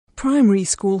primary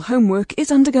school homework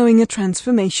is undergoing a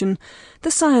transformation.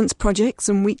 The science projects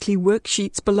and weekly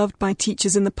worksheets beloved by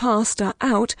teachers in the past are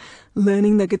out.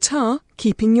 Learning the guitar,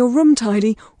 keeping your room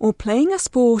tidy, or playing a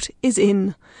sport is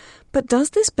in. But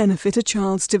does this benefit a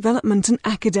child's development and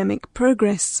academic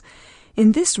progress?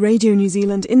 In this Radio New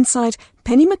Zealand Insight,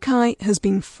 Penny Mackay has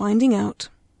been finding out.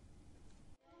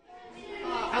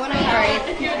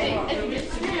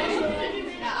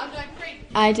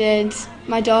 I did.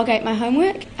 My dog ate my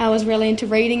homework. I was really into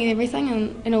reading and everything,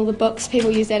 and all the books, people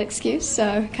use that excuse, so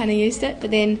I kind of used it.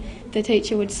 But then the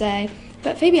teacher would say,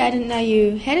 "But Phoebe, I didn't know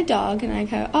you had a dog." And I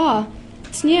go, "Oh,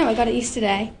 it's new, I got it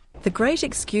yesterday." The great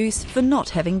excuse for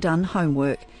not having done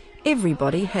homework.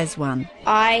 Everybody has one.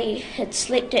 I had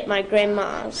slept at my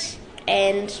grandma's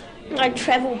and my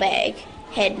travel bag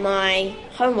had my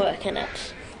homework in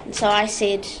it. And so I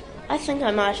said, I think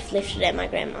I might have left it at my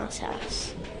grandma's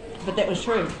house. But that was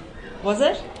true, was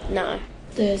it? No.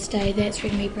 Thursday, that's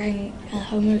when we bring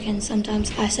homework in.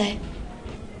 Sometimes I say,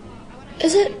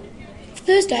 "Is it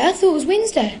Thursday? I thought it was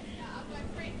Wednesday."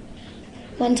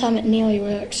 One time it nearly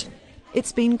worked.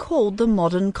 It's been called the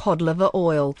modern cod liver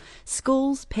oil.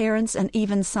 Schools, parents and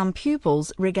even some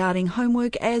pupils regarding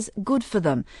homework as good for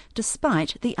them,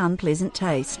 despite the unpleasant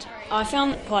taste. I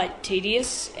found it quite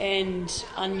tedious and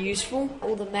unuseful.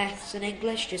 All the maths and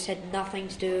English just had nothing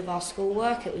to do with our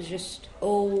schoolwork. It was just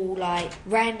all like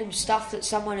random stuff that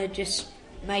someone had just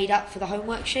made up for the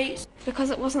homework sheets. Because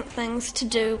it wasn't things to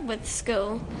do with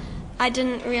school, I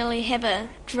didn't really have a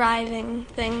driving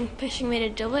thing pushing me to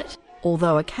do it.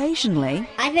 Although occasionally...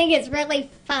 I think it's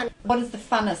really fun. What is the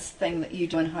funnest thing that you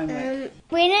do in homework?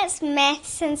 When it's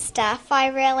maths and stuff, I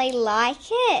really like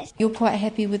it. You're quite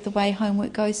happy with the way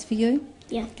homework goes for you?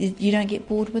 Yeah. You don't get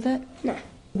bored with it? No.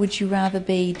 Would you rather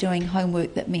be doing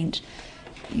homework that meant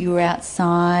you were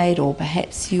outside, or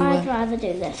perhaps you were... I'd rather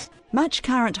do this. Much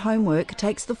current homework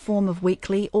takes the form of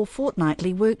weekly or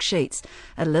fortnightly worksheets,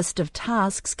 a list of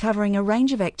tasks covering a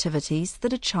range of activities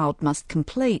that a child must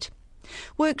complete.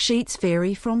 Worksheets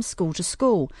vary from school to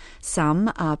school.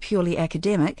 Some are purely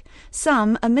academic,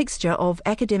 some a mixture of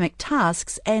academic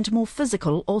tasks and more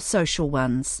physical or social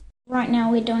ones. Right now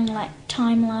we're doing like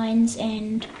timelines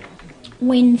and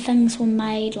when things were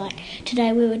made, like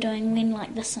today we were doing when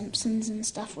like The Simpsons and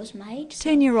stuff was made.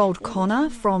 10-year-old Connor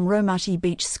from Raumati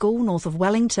Beach School north of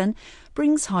Wellington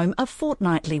brings home a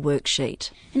fortnightly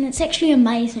worksheet. And it's actually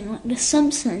amazing, like The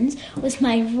Simpsons was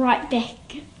made right back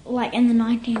like in the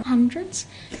 1900s,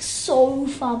 so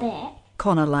far back.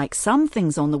 Connor likes some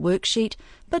things on the worksheet,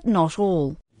 but not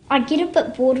all. I get a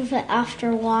bit bored of it after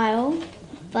a while,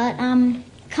 but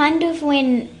kind of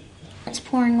when it's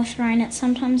pouring with rain, it's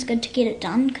sometimes good to get it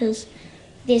done because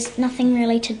there's nothing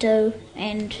really to do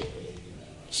and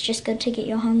it's just good to get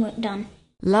your homework done.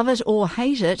 Love it or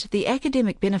hate it, the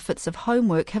academic benefits of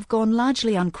homework have gone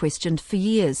largely unquestioned for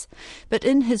years. But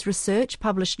in his research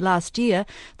published last year,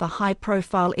 the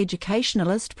high-profile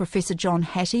educationalist Professor John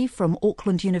Hattie from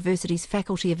Auckland University's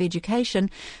Faculty of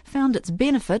Education found its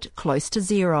benefit close to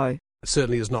zero. It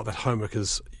certainly is not that homework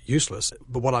is useless,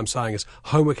 but what I'm saying is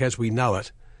homework as we know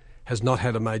it has not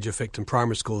had a major effect in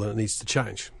primary school and it needs to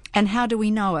change. And how do we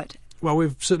know it? Well,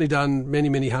 we've certainly done many,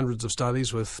 many hundreds of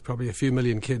studies with probably a few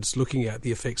million kids looking at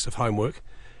the effects of homework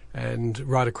and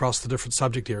right across the different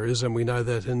subject areas, and we know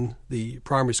that in the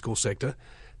primary school sector,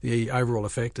 the overall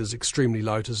effect is extremely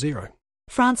low to zero.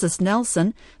 Francis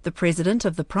Nelson, the president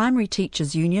of the Primary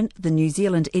Teachers Union, the New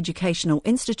Zealand Educational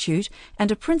Institute,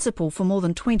 and a principal for more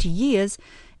than 20 years,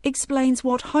 explains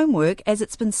what homework, as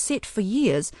it's been set for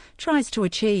years, tries to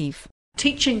achieve.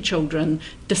 Teaching children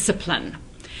discipline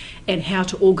and how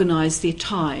to organise their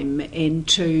time and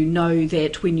to know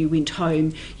that when you went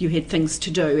home you had things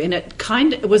to do. And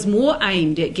it was more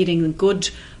aimed at getting good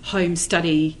home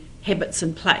study habits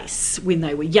in place when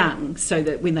they were young, so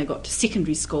that when they got to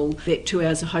secondary school, that 2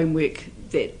 hours of homework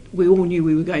that we all knew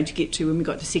we were going to get to when we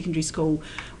got to secondary school,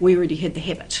 we already had the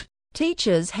habit.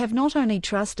 Teachers have not only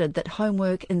trusted that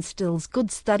homework instills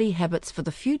good study habits for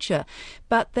the future,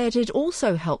 but that it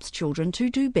also helps children to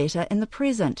do better in the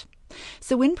present.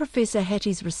 So when Professor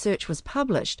Hattie's research was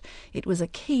published, it was a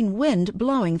keen wind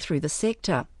blowing through the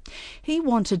sector. He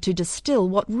wanted to distill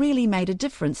what really made a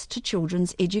difference to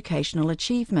children's educational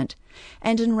achievement.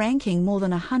 And in ranking more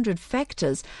than 100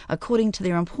 factors according to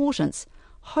their importance,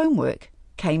 homework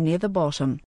came near the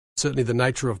bottom. Certainly the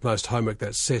nature of most homework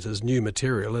that's set is new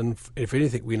material, and if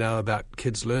anything we know about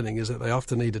kids learning is that they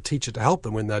often need a teacher to help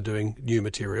them when they're doing new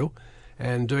material,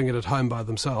 and doing it at home by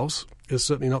themselves is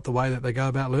certainly not the way that they go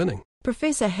about learning.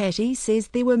 Professor Hattie says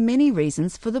there were many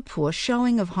reasons for the poor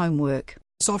showing of homework.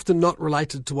 It's often not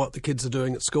related to what the kids are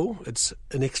doing at school. It's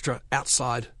an extra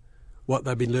outside what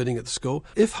they've been learning at the school.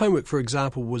 If homework, for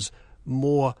example, was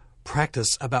more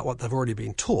practice about what they've already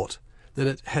been taught, then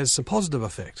it has some positive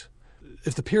effect.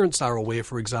 If the parents are aware,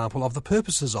 for example, of the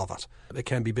purposes of it, it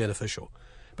can be beneficial.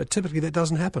 But typically that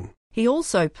doesn't happen. He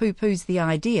also poo-poos the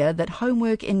idea that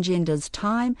homework engenders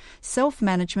time,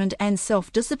 self-management and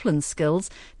self-discipline skills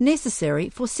necessary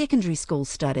for secondary school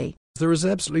study. There is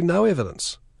absolutely no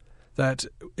evidence that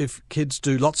if kids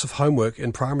do lots of homework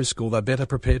in primary school, they're better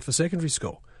prepared for secondary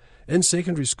school. In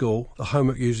secondary school, the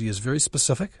homework usually is very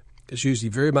specific. It's usually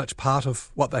very much part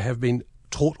of what they have been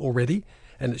taught already,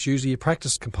 and it's usually a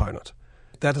practice component.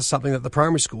 That is something that the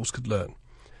primary schools could learn.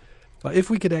 But if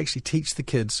we could actually teach the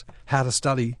kids how to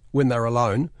study when they're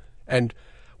alone and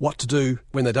what to do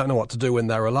when they don't know what to do when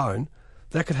they're alone,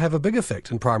 that could have a big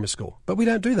effect in primary school. But we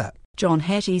don't do that. John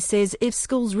Hattie says if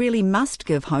schools really must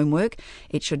give homework,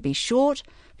 it should be short,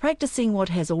 practising what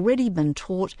has already been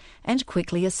taught and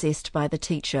quickly assessed by the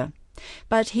teacher.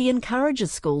 But he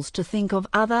encourages schools to think of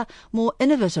other, more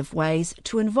innovative ways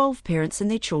to involve parents in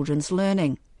their children's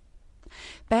learning.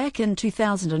 Back in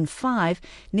 2005,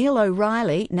 Neil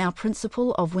O'Reilly, now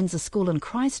principal of Windsor School in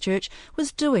Christchurch,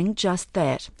 was doing just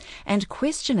that and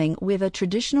questioning whether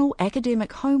traditional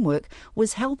academic homework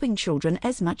was helping children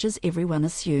as much as everyone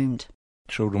assumed.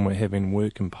 Children were having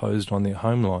work imposed on their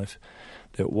home life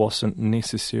that wasn't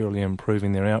necessarily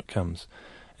improving their outcomes,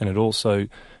 and it also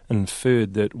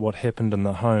inferred that what happened in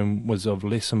the home was of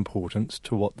less importance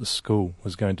to what the school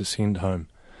was going to send home.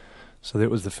 So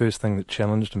that was the first thing that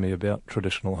challenged me about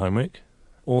traditional homework.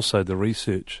 Also, the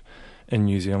research in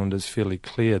New Zealand is fairly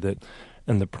clear that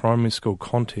in the primary school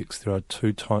context there are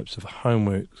two types of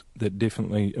homework that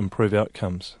definitely improve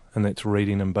outcomes, and that's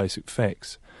reading and basic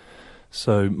facts.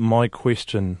 So my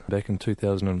question back in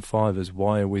 2005 is,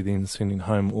 why are we then sending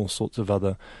home all sorts of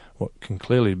other, what can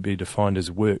clearly be defined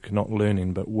as work, not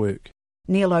learning but work?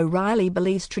 Neil O'Reilly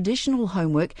believes traditional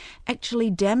homework actually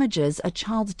damages a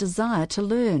child's desire to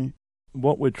learn.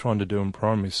 What we're trying to do in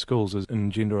primary schools is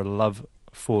engender a love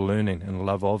for learning and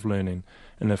love of learning.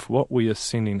 And if what we are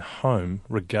sending home,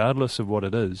 regardless of what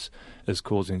it is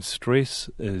causing stress,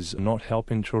 is not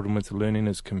helping children with learning,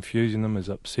 is confusing them, is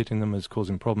upsetting them, is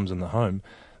causing problems in the home,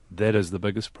 that is the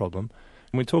biggest problem.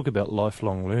 And we talk about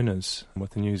lifelong learners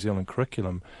with the New Zealand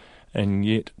curriculum, and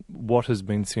yet what has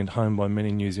been sent home by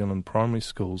many New Zealand primary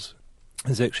schools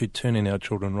is actually turning our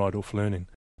children right off learning.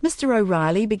 Mr.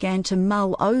 O'Reilly began to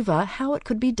mull over how it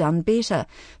could be done better,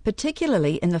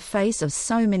 particularly in the face of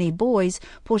so many boys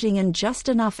putting in just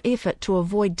enough effort to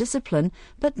avoid discipline,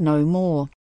 but no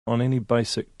more. On any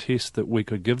basic test that we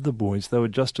could give the boys, they were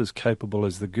just as capable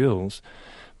as the girls.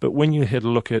 But when you had a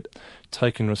look at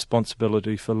taking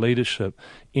responsibility for leadership,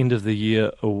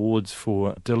 end-of-the-year awards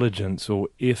for diligence or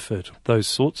effort, those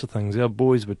sorts of things, our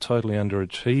boys were totally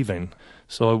underachieving.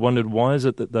 So I wondered, why is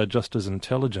it that they're just as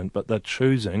intelligent, but they're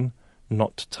choosing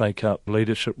not to take up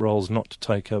leadership roles, not to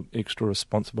take up extra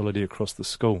responsibility across the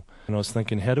school? And I was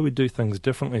thinking, how do we do things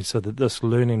differently so that this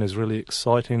learning is really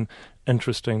exciting,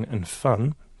 interesting and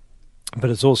fun, but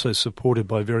it's also supported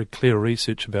by very clear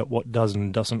research about what does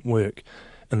and doesn't work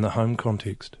in the home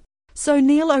context? So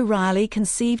Neil O'Reilly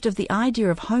conceived of the idea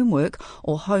of homework,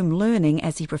 or home learning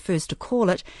as he prefers to call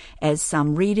it, as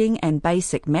some reading and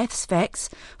basic maths facts,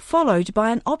 followed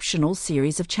by an optional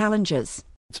series of challenges.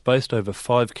 It's based over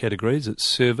 5 categories. It's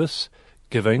service,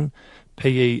 giving,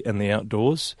 PE in the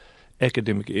outdoors,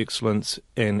 academic excellence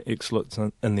and excellence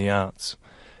in the arts.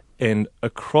 And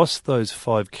across those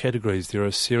 5 categories there are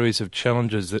a series of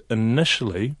challenges that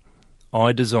initially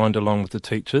I designed along with the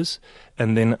teachers,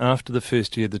 and then after the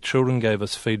first year the children gave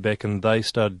us feedback and they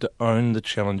started to own the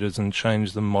challenges and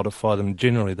change them, modify them.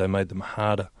 Generally they made them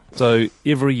harder. So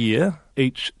every year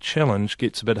each challenge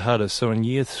gets a bit harder. So in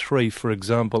year 3, for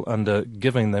example, under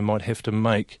giving, they might have to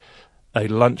make a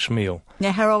lunch meal.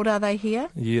 Now how old are they here?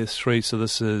 Year 3, so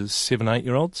this is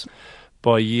 7-8-year-olds.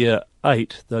 By year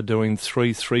 8 they're doing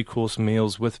 3 3-course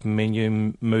meals with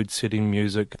menu, mood setting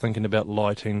music, thinking about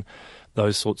lighting,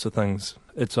 those sorts of things.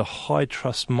 It's a high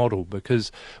trust model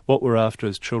because what we're after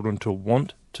is children to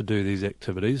want to do these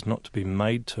activities, not to be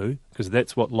made to, because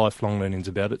that's what lifelong learning's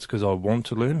about. It's because I want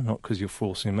to learn, not because you're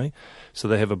forcing me. So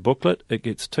they have a booklet, it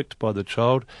gets ticked by the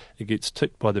child, it gets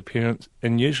ticked by the parents,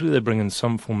 and usually they bring in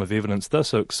some form of evidence. They're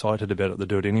so excited about it they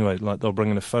do it anyway. Like they'll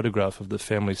bring in a photograph of the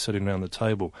family sitting around the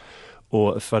table,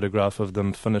 or a photograph of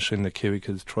them finishing the Kiwi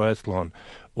Kids triathlon,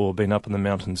 or being up in the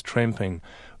mountains tramping,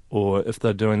 or if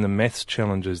they're doing the maths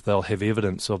challenges, they'll have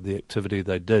evidence of the activity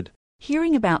they did.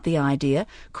 Hearing about the idea,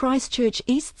 Christchurch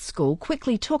East School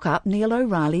quickly took up Neil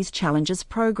O'Reilly's Challenges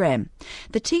program.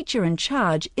 The teacher in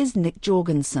charge is Nick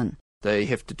Jorgensen. They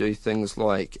have to do things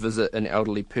like visit an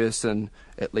elderly person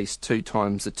at least 2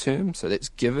 times a term, so that's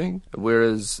giving.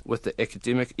 Whereas with the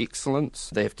academic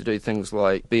excellence, they have to do things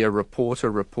like be a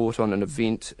reporter, report on an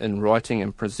event in writing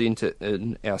and present it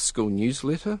in our school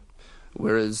newsletter.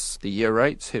 Whereas the Year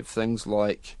 8s have things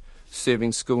like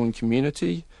serving school and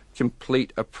community,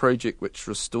 complete a project which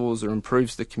restores or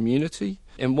improves the community.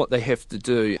 And what they have to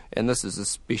do, and this is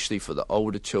especially for the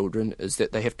older children, is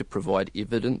that they have to provide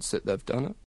evidence that they've done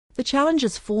it. The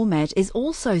Challenges format is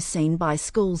also seen by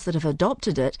schools that have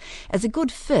adopted it as a good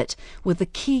fit with the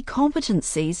key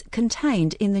competencies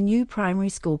contained in the new primary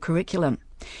school curriculum.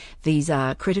 These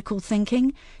are critical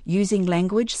thinking, using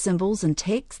language, symbols and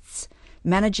texts,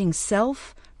 managing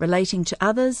self, relating to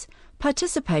others,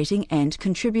 participating and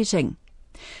contributing.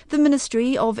 The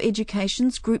Ministry of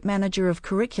Education's Group Manager of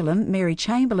Curriculum, Mary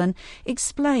Chamberlain,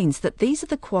 explains that these are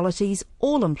the qualities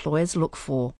all employers look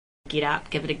for. Get up,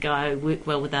 give it a go, work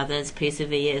well with others,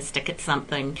 persevere, stick at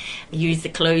something, use the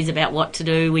clues about what to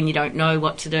do when you don't know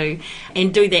what to do,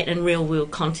 and do that in real-world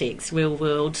contexts,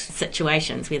 real-world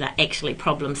situations where they're actually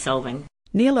problem-solving.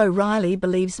 Neil O'Reilly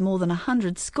believes more than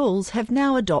 100 schools have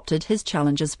now adopted his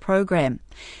Challenges program.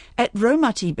 At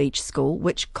Raumati Beach School,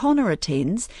 which Connor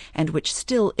attends and which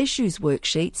still issues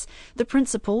worksheets, the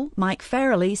principal, Mike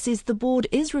Farrelly, says the board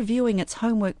is reviewing its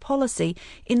homework policy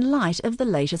in light of the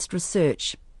latest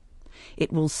research.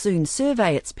 It will soon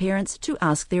survey its parents to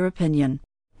ask their opinion.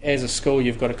 As a school,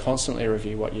 you've got to constantly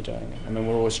review what you're doing. I mean,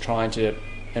 we're always trying to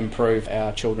improve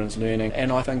our children's learning.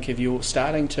 And I think if you're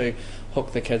starting to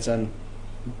hook the kids in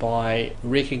by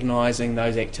recognising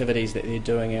those activities that they're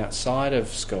doing outside of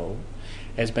school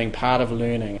as being part of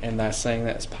learning, and they're seeing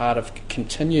that as part of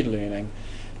continued learning,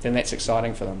 then that's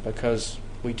exciting for them, because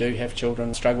we do have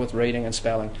children struggle with reading and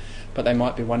spelling, but they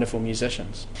might be wonderful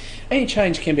musicians. Any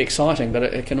change can be exciting, but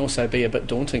it can also be a bit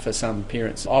daunting for some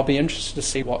parents. I'll be interested to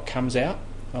see what comes out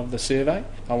of the survey.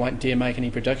 I won't dare make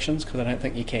any predictions because I don't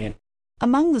think you can.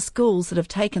 Among the schools that have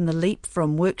taken the leap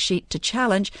from worksheet to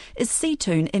challenge is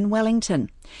Seatoun in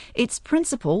Wellington. Its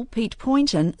principal, Pete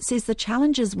Poynton, says the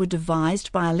challenges were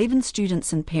devised by 11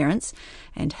 students and parents,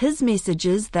 and his message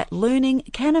is that learning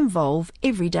can involve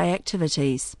everyday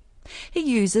activities. He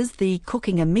uses the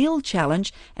Cooking a Meal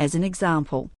challenge as an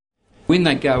example. When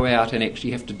they go out and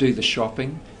actually have to do the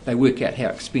shopping, they work out how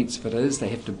expensive it is, they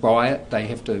have to buy it, they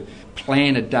have to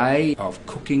plan a day of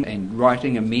cooking and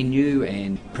writing a menu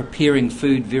and preparing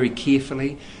food very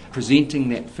carefully, presenting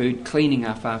that food, cleaning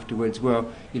up afterwards.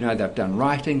 Well, you know, they've done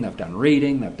writing, they've done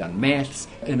reading, they've done maths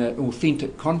in an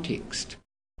authentic context.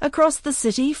 Across the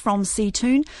city from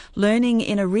Seatoun, learning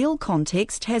in a real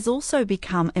context has also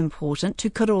become important to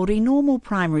Karori Normal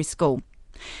Primary School.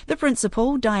 The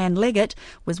principal, Diane Leggett,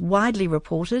 was widely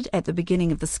reported at the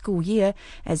beginning of the school year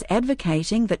as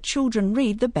advocating that children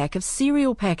read the back of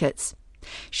cereal packets.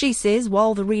 She says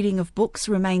while the reading of books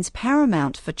remains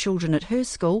paramount for children at her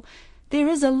school, there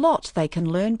is a lot they can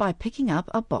learn by picking up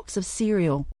a box of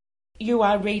cereal. You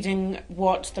are reading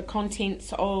what the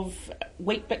contents of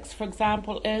Weet-Bix, for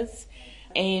example, is,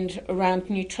 and around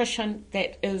nutrition,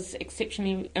 that is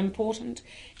exceptionally important.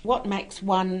 What makes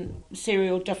one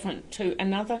cereal different to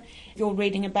another? You're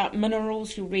reading about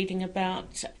minerals, you're reading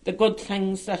about the good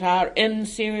things that are in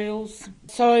cereals.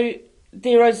 So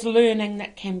there is learning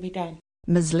that can be done.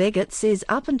 Ms Leggett says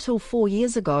up until 4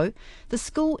 years ago, the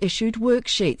school issued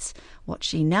worksheets, what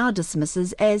she now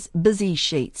dismisses as busy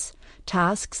sheets.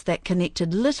 Tasks that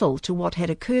connected little to what had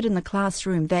occurred in the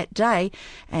classroom that day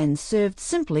and served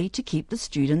simply to keep the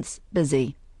students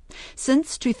busy.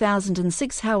 Since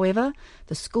 2006, however,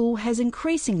 the school has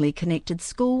increasingly connected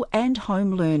school and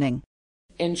home learning.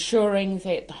 Ensuring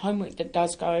that the homework that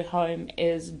does go home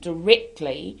is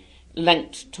directly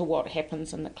linked to what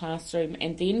happens in the classroom,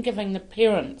 and then giving the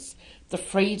parents the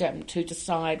freedom to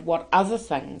decide what other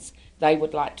things they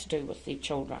would like to do with their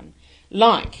children,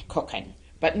 like cooking,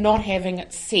 but not having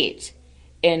it set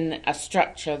in a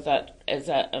structure that is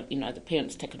the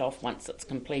parents tick it off once it's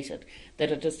completed,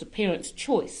 that it is the parents'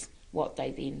 choice what they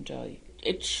then do.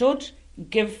 It should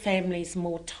give families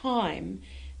more time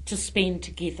to spend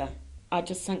together. I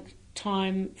just think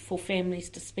time for families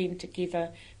to spend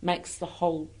together makes the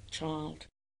whole child.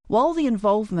 While the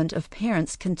involvement of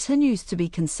parents continues to be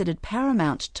considered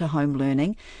paramount to home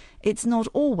learning, it's not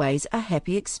always a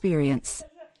happy experience.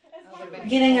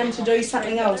 Getting him to do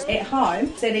something else at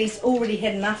home that he's already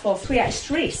had enough of creates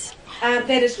stress. That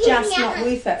is just not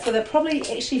worth it. For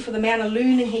the amount of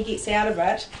learning he gets out of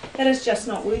it, that is just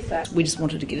not worth it. We just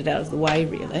wanted to get it out of the way,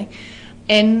 really.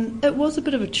 And it was a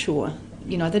bit of a chore.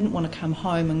 I didn't want to come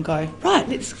home and go, right,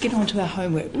 let's get on to our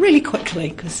homework really quickly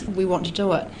because we want to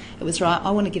do it. It was right,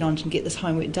 I want to get on and get this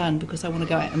homework done because I want to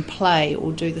go out and play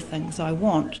or do the things I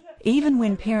want. Even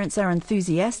when parents are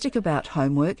enthusiastic about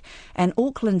homework, an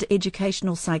Auckland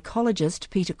educational psychologist,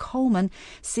 Peter Coleman,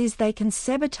 says they can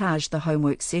sabotage the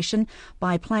homework session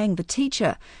by playing the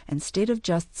teacher instead of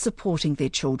just supporting their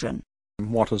children.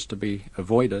 What is to be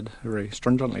avoided very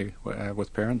stringently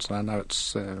with parents, and I know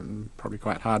it's probably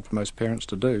quite hard for most parents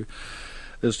to do,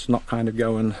 is to not kind of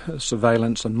go in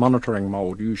surveillance and monitoring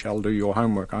mode. You shall do your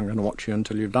homework, I'm going to watch you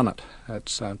until you've done it.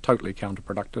 It's totally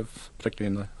counterproductive,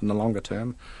 particularly in the longer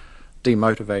term,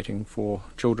 demotivating for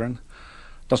children,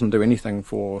 doesn't do anything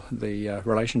for the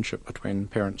relationship between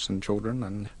parents and children,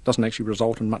 and doesn't actually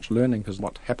result in much learning, because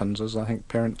what happens is I think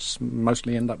parents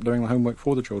mostly end up doing the homework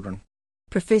for the children.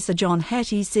 Professor John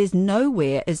Hattie says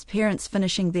nowhere is parents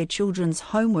finishing their children's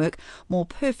homework more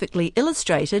perfectly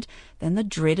illustrated than the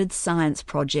dreaded science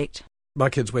project. My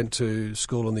kids went to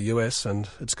school in the US, and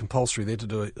it's compulsory there to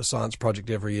do a science project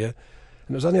every year.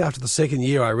 And it was only after the second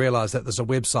year I realised that there's a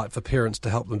website for parents to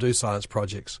help them do science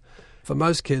projects. For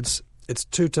most kids, it's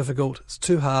too difficult, it's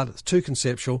too hard, it's too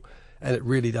conceptual, and it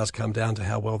really does come down to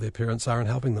how well their parents are in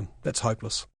helping them. That's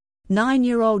hopeless.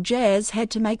 9-year-old Jazz had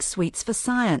to make sweets for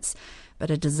science, but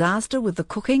a disaster with the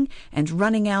cooking and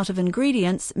running out of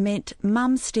ingredients meant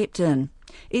Mum stepped in.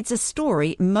 It's a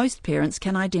story most parents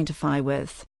can identify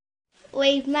with.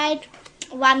 We've made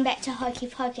one batch of hokey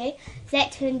pokey.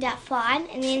 That turned out fine,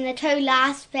 and then the 2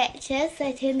 last batches,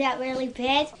 they turned out really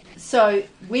bad. So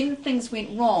when things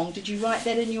went wrong, did you write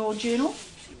that in your journal?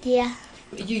 Yeah.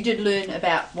 You did learn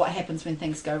about what happens when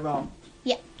things go wrong?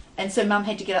 Yeah. And so Mum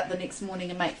had to get up the next morning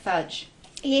and make fudge?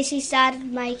 Yeah, she started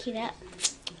making it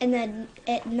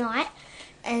at night,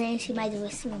 and then she made the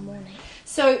rest in the morning.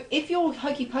 So if your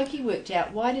hokey pokey worked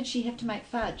out, why did she have to make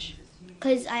fudge?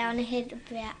 Because I only had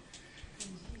about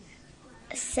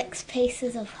 6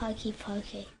 pieces of hokey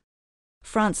pokey.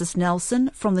 Frances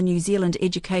Nelson from the New Zealand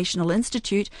Educational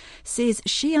Institute says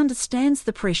she understands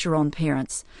the pressure on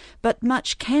parents, but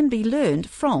much can be learned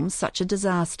from such a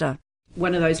disaster.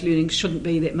 One of those learnings shouldn't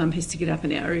be that Mum has to get up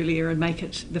an hour earlier and make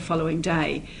it the following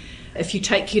day. If you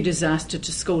take your disaster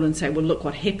to school and say, well, look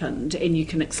what happened, and you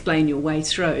can explain your way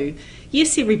through,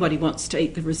 yes, everybody wants to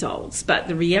eat the results, but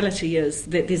the reality is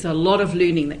that there's a lot of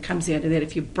learning that comes out of that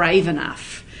if you're brave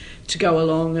enough to go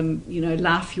along and,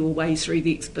 laugh your way through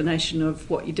the explanation of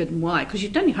what you did and why, because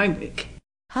you've done your homework.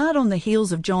 Hard on the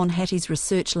heels of John Hattie's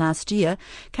research last year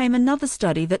came another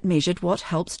study that measured what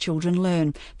helps children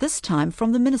learn, this time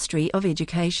from the Ministry of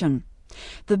Education.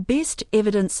 The Best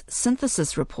Evidence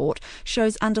Synthesis report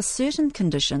shows under certain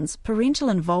conditions parental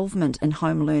involvement in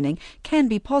home learning can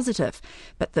be positive,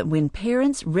 but that when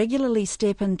parents regularly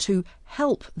step in to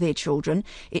help their children,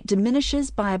 it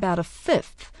diminishes by about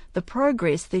 1/5 the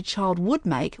progress their child would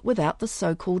make without the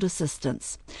so-called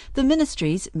assistance. The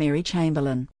Ministry's Mary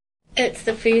Chamberlain. It's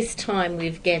the first time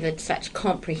we've gathered such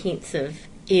comprehensive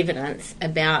evidence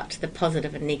about the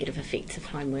positive and negative effects of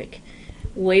homework.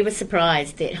 We were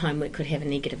surprised that homework could have a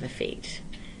negative effect.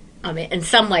 I mean, in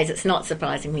some ways it's not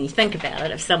surprising when you think about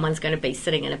it. If someone's going to be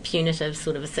sitting in a punitive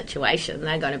sort of a situation,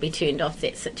 they're going to be turned off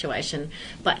that situation.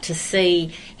 But to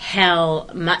see how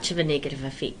much of a negative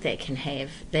effect that can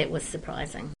have, that was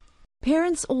surprising.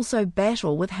 Parents also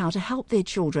battle with how to help their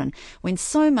children when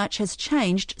so much has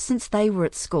changed since they were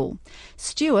at school.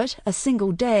 Stuart, a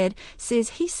single dad,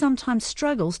 says he sometimes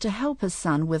struggles to help his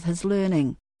son with his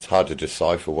learning. It's hard to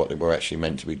decipher what we're actually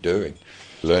meant to be doing.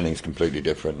 Learning's completely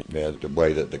different. The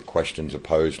way that the questions are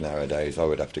posed nowadays, I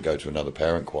would have to go to another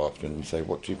parent quite often and say,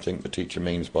 what do you think the teacher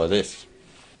means by this?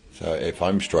 So if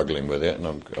I'm struggling with it, and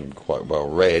I'm quite well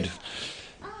read,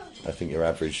 I think your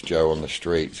average Joe on the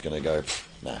street is going to go,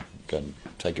 nah, go and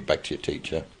take it back to your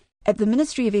teacher. At the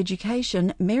Ministry of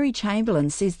Education, Mary Chamberlain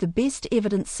says the best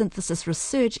evidence synthesis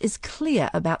research is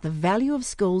clear about the value of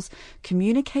schools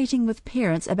communicating with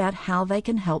parents about how they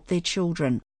can help their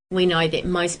children. We know that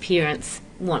most parents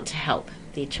want to help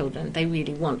their children. They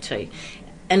really want to.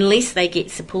 Unless they get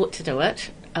support to do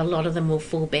it, a lot of them will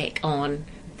fall back on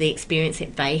the experience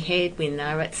that they had when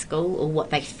they were at school or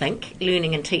what they think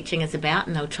learning and teaching is about,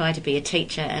 and they'll try to be a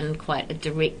teacher in quite a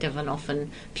directive and often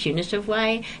punitive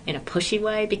way, in a pushy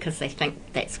way, because they think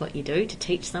that's what you do to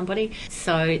teach somebody.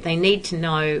 So they need to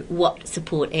know what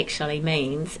support actually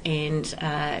means, and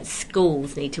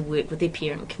schools need to work with their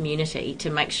parent community to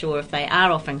make sure if they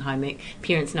are offering homework,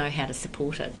 parents know how to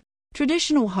support it.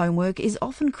 Traditional homework is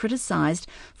often criticised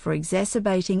for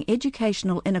exacerbating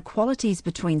educational inequalities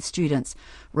between students,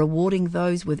 rewarding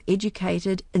those with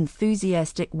educated,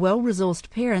 enthusiastic, well-resourced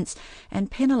parents and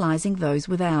penalising those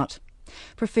without.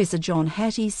 Professor John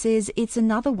Hattie says it's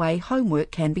another way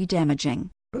homework can be damaging.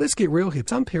 But let's get real here.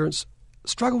 Some parents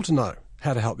struggle to know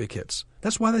how to help their kids.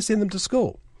 That's why they send them to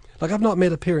school. Like, I've not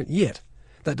met a parent yet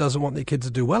that doesn't want their kids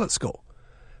to do well at school.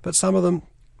 But some of them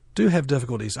do have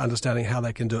difficulties understanding how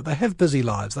they can do it. They have busy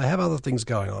lives. They have other things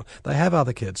going on. They have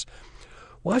other kids.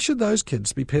 Why should those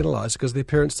kids be penalised because their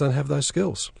parents don't have those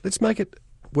skills? Let's make it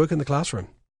work in the classroom.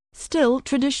 Still,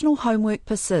 traditional homework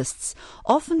persists,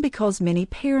 often because many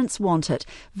parents want it,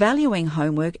 valuing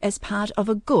homework as part of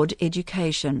a good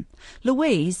education.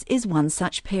 Louise is one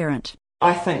such parent.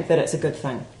 I think that it's a good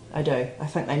thing. I do. I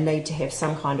think they need to have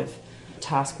some kind of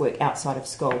task work outside of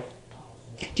school.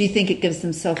 Do you think it gives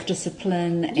them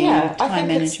self-discipline and time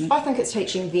management? I think it's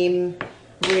teaching them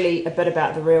really a bit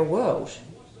about the real world.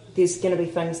 There's going to be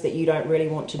things that you don't really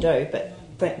want to do,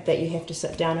 but that you have to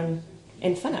sit down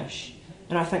and finish.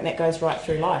 And I think that goes right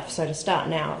through life. So to start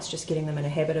now, it's just getting them in a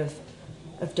habit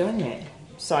of doing that.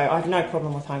 So I have no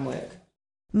problem with homework.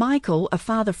 Michael, a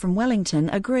father from Wellington,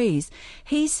 agrees.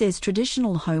 He says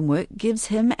traditional homework gives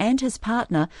him and his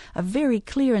partner a very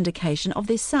clear indication of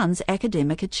their son's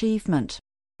academic achievement.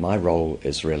 My role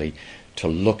is really to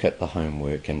look at the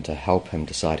homework and to help him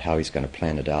decide how he's going to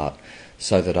plan it out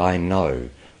so that I know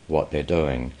what they're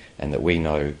doing and that we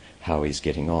know how he's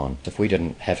getting on. If we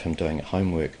didn't have him doing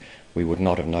homework, we would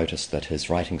not have noticed that his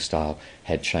writing style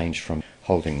had changed from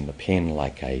holding the pen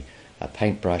like a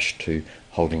paintbrush to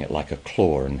holding it like a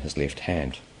claw in his left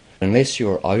hand. Unless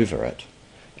you're over it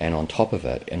and on top of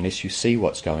it, unless you see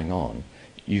what's going on,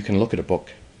 you can look at a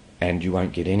book and you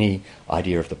won't get any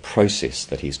idea of the process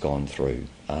that he's gone through.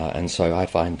 And so I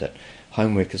find that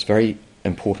homework is very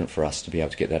important for us to be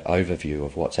able to get that overview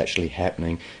of what's actually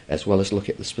happening, as well as look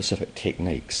at the specific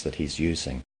techniques that he's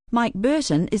using. Mike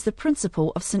Burton is the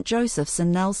principal of St Joseph's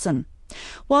in Nelson.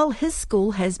 While his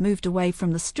school has moved away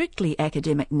from the strictly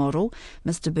academic model,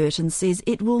 Mr Burton says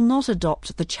it will not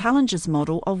adopt the Challenges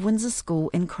model of Windsor School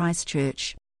in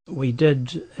Christchurch. We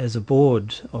did, as a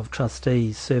board of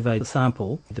trustees, survey the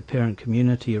sample, the parent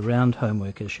community around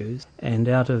homework issues, and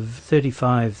out of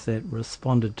 35 that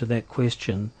responded to that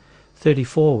question,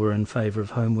 34 were in favour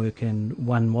of homework and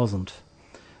 1 wasn't.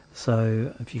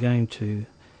 So if you're going to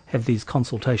have these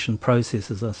consultation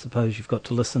processes, I suppose you've got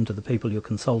to listen to the people you're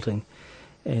consulting,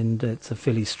 and it's a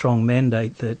fairly strong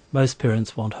mandate that most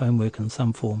parents want homework in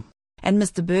some form. And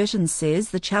Mr Burton says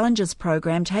the Challenges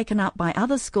program taken up by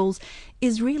other schools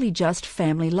is really just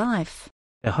family life.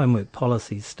 Our homework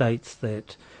policy states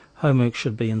that homework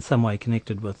should be in some way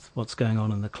connected with what's going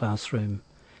on in the classroom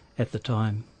at the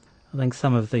time. I think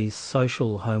some of the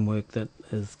social homework that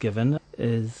is given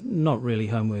is not really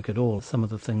homework at all. Some of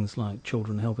the things like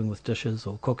children helping with dishes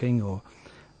or cooking or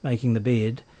making the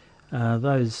bed,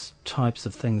 those types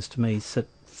of things to me sit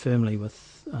firmly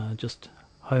with just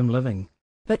home living.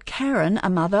 But Karen, a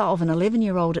mother of an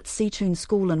 11-year-old at Seatoun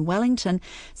School in Wellington,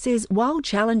 says while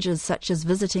challenges such as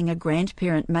visiting a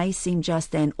grandparent may seem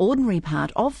just an ordinary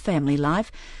part of family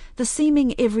life, the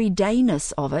seeming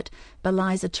everydayness of it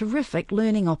belies a terrific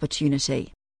learning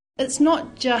opportunity. It's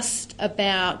not just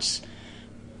about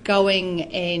going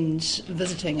and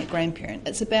visiting a grandparent.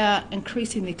 It's about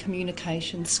increasing their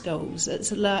communication skills.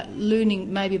 It's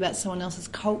learning maybe about someone else's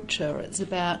culture. It's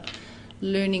about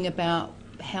learning about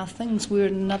how things were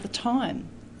in another time.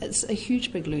 It's a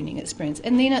huge big learning experience.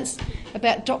 And then it's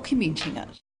about documenting it.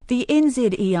 The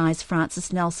NZEI's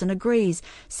Francis Nelson agrees,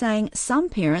 saying some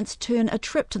parents turn a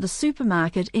trip to the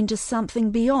supermarket into something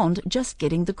beyond just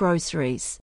getting the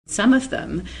groceries. Some of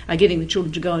them are getting the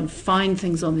children to go and find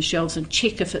things on the shelves and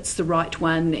check if it's the right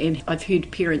one. And I've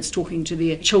heard parents talking to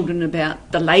their children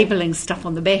about the labelling stuff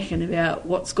on the back and about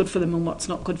what's good for them and what's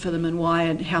not good for them and why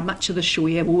and how much of this should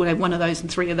we have. We'll have 1 of those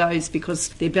and 3 of those because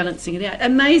they're balancing it out.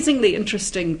 Amazingly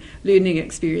interesting learning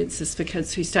experiences for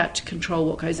kids who start to control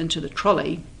what goes into the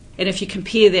trolley. And if you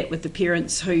compare that with the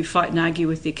parents who fight and argue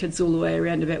with their kids all the way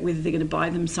around about whether they're going to buy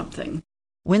them something.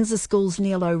 Windsor School's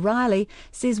Neil O'Reilly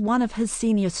says one of his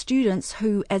senior students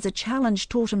who, as a challenge,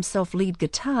 taught himself lead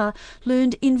guitar,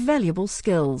 learned invaluable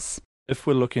skills. If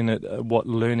we're looking at what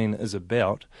learning is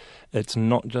about, it's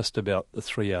not just about the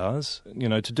 3 R's. You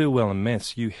know, to do well in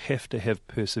maths, you have to have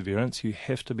perseverance. You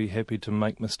have to be happy to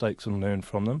make mistakes and learn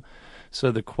from them.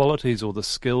 So the qualities or the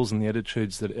skills and the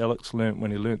attitudes that Alex learnt when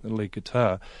he learnt the lead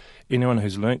guitar, anyone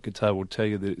who's learnt guitar will tell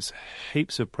you that it's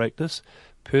heaps of practice,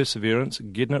 perseverance,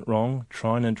 getting it wrong,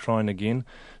 trying again.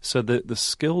 So the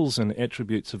skills and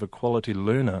attributes of a quality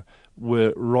learner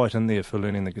were right in there for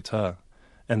learning the guitar.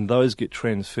 And those get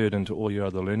transferred into all your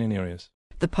other learning areas.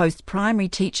 The Post-Primary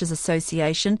Teachers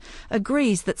Association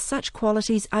agrees that such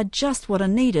qualities are just what are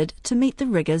needed to meet the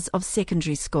rigours of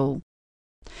secondary school.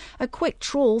 A quick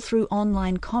trawl through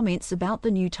online comments about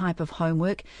the new type of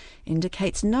homework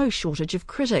indicates no shortage of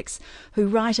critics who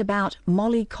write about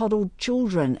mollycoddled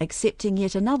children accepting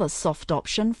yet another soft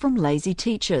option from lazy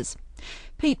teachers.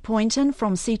 Pete Poynton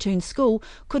from Seatoun School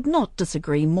could not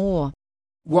disagree more.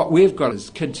 What we've got is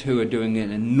kids who are doing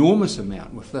an enormous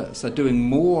amount with this. They're doing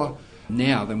more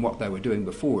now than what they were doing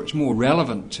before. It's more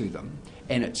relevant to them,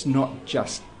 and it's not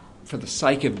just for the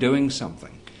sake of doing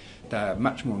something. They're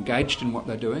much more engaged in what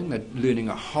they're doing. They're learning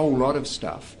a whole lot of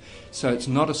stuff. So it's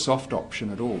not a soft option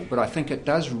at all. But I think it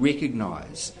does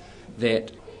recognise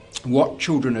that what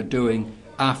children are doing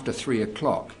after 3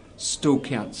 o'clock still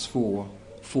counts for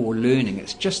learning.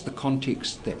 It's just the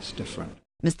context that's different.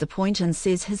 Mr Poynton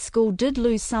says his school did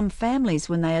lose some families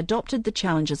when they adopted the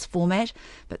Challenges format,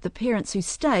 but the parents who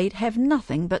stayed have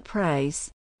nothing but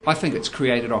praise. I think it's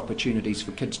created opportunities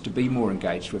for kids to be more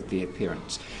engaged with their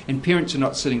parents. And parents are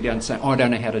not sitting down saying, I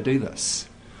don't know how to do this,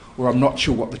 or I'm not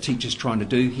sure what the teacher's trying to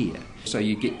do here. So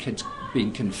you get kids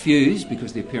being confused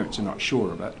because their parents are not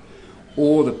sure of it,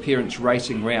 or the parents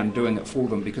racing around doing it for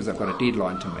them because they've got a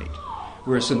deadline to meet.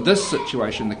 Whereas in this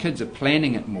situation, the kids are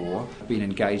planning it more, being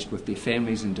engaged with their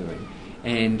families and doing.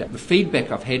 And the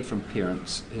feedback I've had from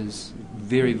parents is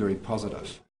very, very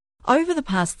positive. Over the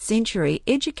past century,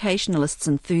 educationalists'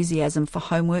 enthusiasm for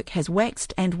homework has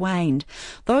waxed and waned.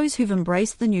 Those who've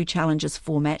embraced the new Challenges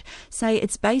format say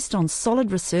it's based on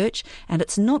solid research and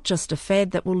it's not just a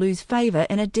fad that will lose favour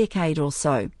in a decade or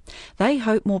so. They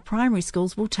hope more primary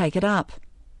schools will take it up.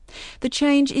 The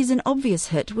change is an obvious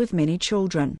hit with many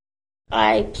children.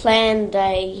 I planned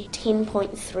a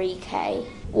 10.3k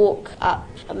walk up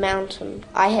a mountain.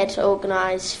 I had to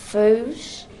organise food,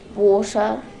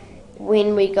 water,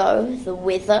 when we go, the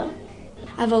weather.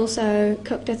 I've also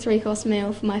cooked a 3-course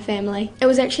meal for my family. It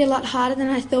was actually a lot harder than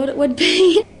I thought it would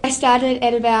be. I started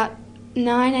at about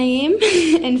 9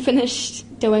 a.m. and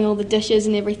finished doing all the dishes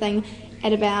and everything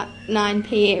at about 9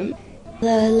 p.m.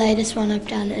 The latest one I've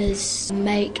done is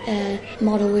make a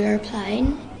model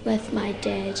aeroplane with my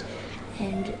dad,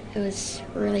 and it was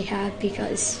really hard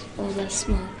because all the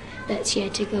small bits you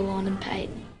had to glue on and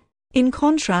paint. In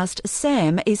contrast,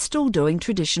 Sam is still doing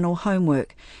traditional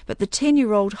homework, but the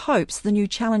 10-year-old hopes the new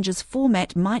Challenges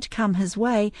format might come his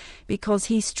way because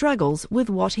he struggles with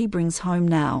what he brings home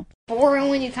now. Boring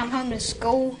when you come home to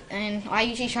school, and I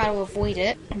usually try to avoid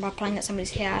it by playing at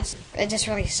somebody's house. It just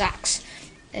really sucks.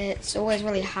 It's always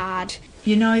really hard.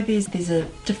 You know, there's a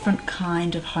different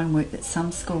kind of homework that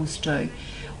some schools do,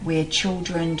 where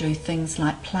children do things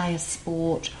like play a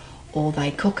sport, or they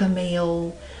cook a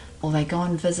meal, or they go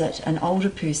and visit an older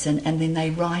person and then they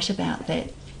write about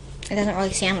that. It doesn't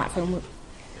really sound like homework.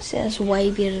 It sounds way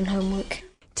better than homework.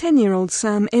 10-year-old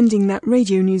Sam ending that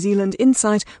Radio New Zealand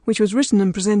Insight, which was written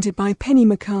and presented by Penny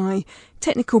Mackay.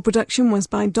 Technical production was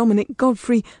by Dominic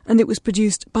Godfrey and it was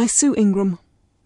produced by Sue Ingram.